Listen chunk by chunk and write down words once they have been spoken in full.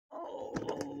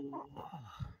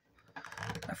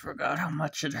I forgot how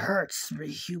much it hurts to be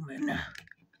human.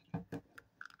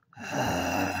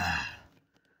 I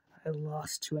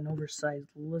lost to an oversized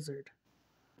lizard.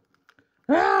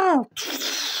 It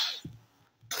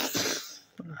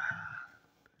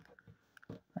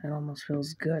almost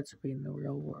feels good to be in the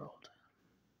real world.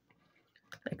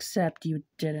 Except you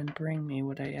didn't bring me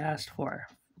what I asked for,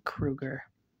 Kruger.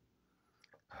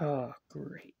 Oh,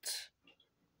 great.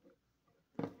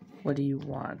 What do you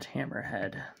want,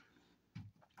 Hammerhead?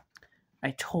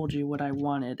 I told you what I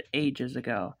wanted ages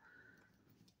ago.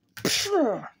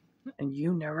 And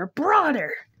you never brought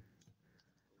her.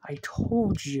 I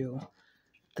told you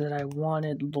that I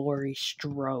wanted Laurie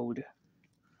Strode.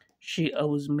 She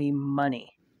owes me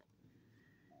money.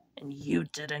 And you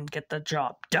didn't get the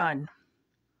job done.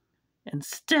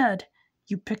 Instead,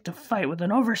 you picked a fight with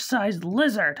an oversized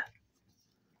lizard.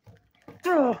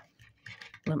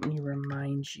 Let me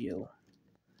remind you,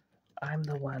 I'm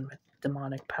the one with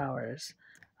demonic powers.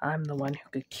 I'm the one who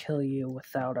could kill you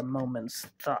without a moment's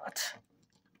thought.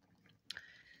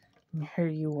 And here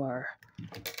you are,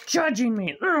 judging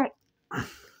me.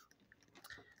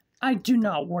 I do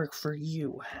not work for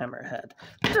you, Hammerhead.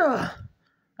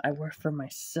 I work for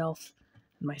myself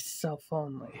and myself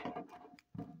only.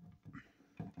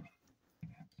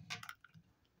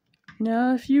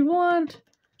 Now, if you want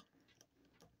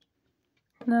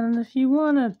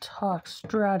to talk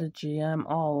strategy, I'm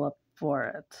all up for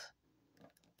it.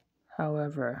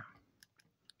 However,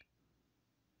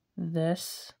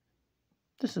 this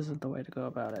isn't the way to go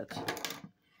about it.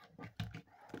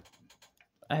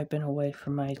 I've been away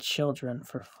from my children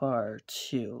for far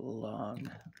too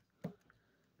long.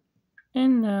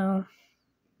 And now,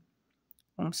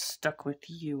 I'm stuck with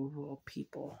you, little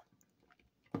people.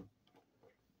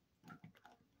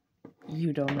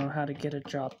 You don't know how to get a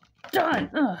job done!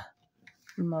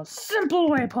 The most simple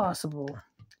way possible.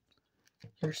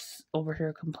 You're over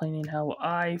here complaining how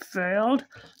I failed.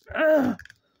 In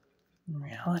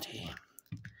reality,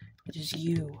 it is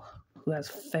you who has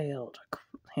failed,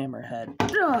 Hammerhead.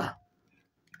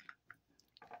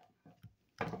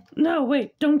 No,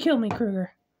 wait, don't kill me,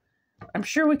 Kruger. I'm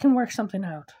sure we can work something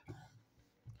out.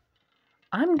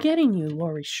 I'm getting you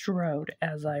Laurie Strode,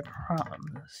 as I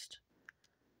promised.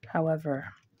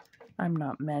 However, I'm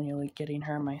not manually getting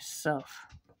her myself.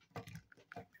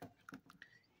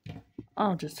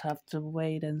 I'll just have to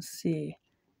wait and see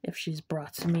if she's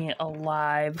brought to me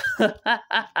alive.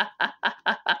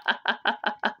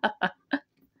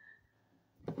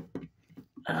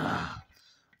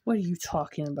 What are you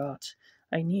talking about?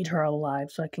 I need her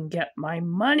alive so I can get my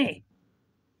money.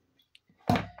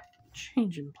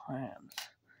 Changing plans.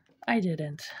 I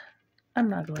didn't. I'm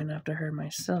not going after her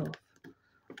myself.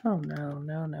 Oh,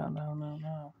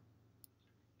 no.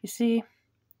 You see,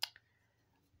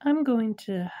 I'm going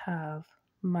to have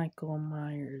Michael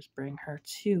Myers bring her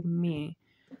to me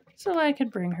so I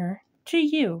could bring her to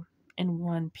you in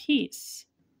one piece.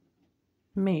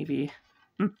 Maybe.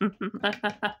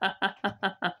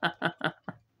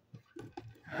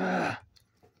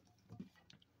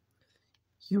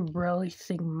 You really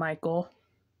think Michael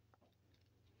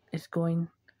is going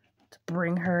to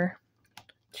bring her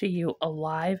to you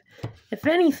alive? If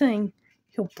anything,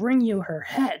 he'll bring you her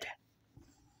head.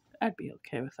 I'd be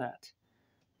okay with that.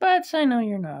 But I know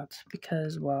you're not,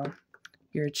 because, well,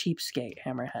 you're a cheapskate,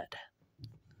 Hammerhead.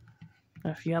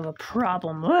 If you have a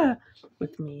problem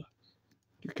with me,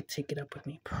 you could take it up with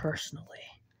me personally.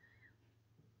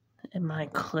 Am I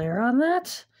clear on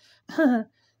that?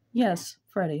 Yes,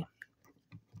 Freddy.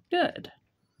 Good.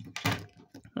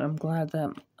 I'm glad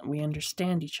that we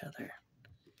understand each other.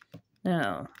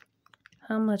 Now,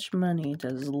 how much money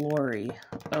does Laurie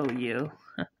owe you?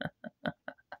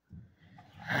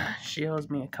 She owes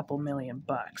me a couple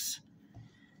 $1,000,000.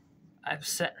 I've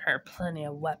sent her plenty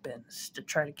of weapons to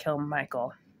try to kill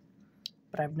Michael,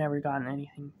 but I've never gotten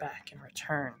anything back in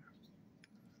return.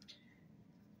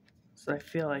 So I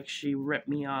feel like she ripped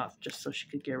me off just so she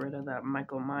could get rid of that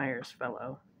Michael Myers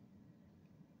fellow.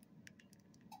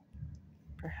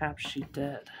 Perhaps she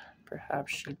did.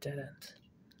 Perhaps she didn't.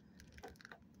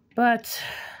 But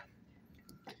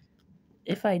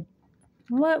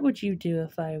what would you do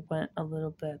if I went a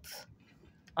little bit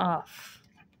off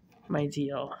my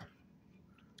deal?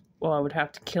 Well, I would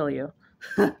have to kill you.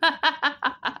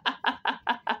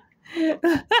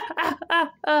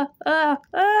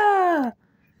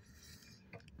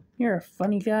 You're a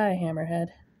funny guy, Hammerhead.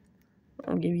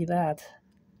 I'll give you that.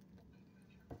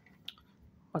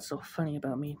 What's so funny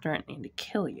about me threatening to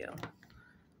kill you?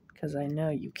 Because I know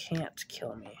you can't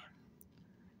kill me.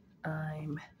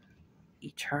 I'm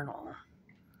eternal.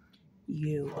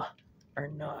 You are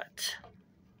not.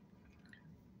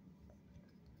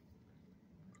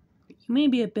 may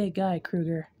be a big guy,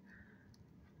 Kruger,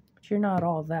 but you're not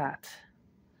all that.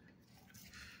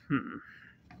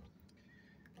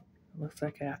 Looks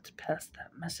like I have to pass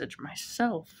that message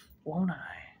myself, won't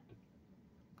I?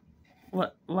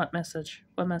 What message?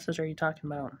 What message are you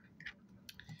talking about?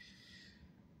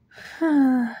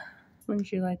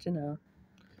 Wouldn't you like to know?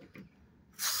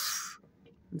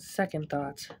 Second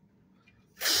thoughts.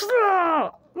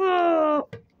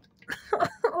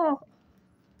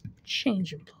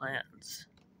 Change in plans.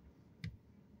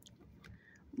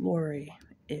 Lori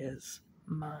is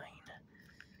mine.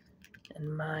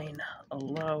 And mine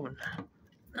alone.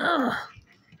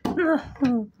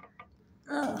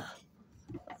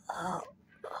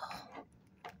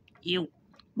 You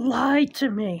lied to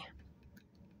me.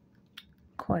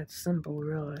 Quite simple,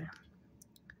 really.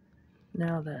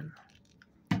 Now then.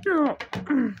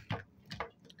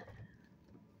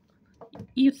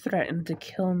 You threatened to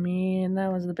kill me, and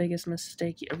that was the biggest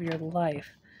mistake of your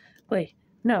life. Wait,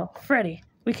 no, Freddy.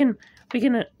 We can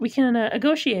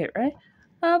negotiate, right?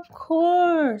 Of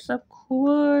course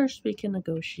we can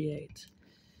negotiate.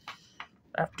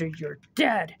 After you're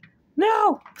dead.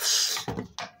 No!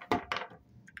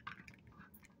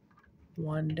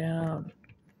 One down.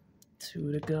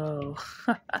 2 to go.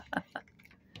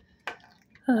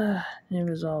 He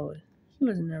was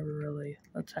never really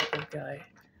the type of guy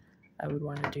I would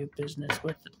want to do business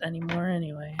with anymore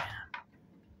anyway.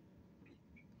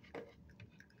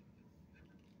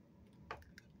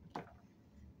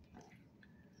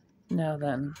 Now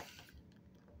then,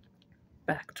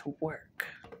 back to work.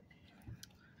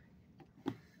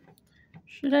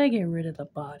 Should I get rid of the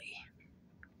body?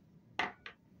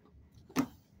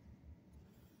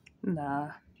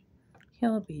 Nah,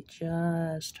 he'll be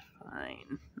just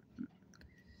fine.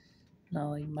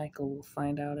 Not like Michael will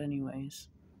find out anyways.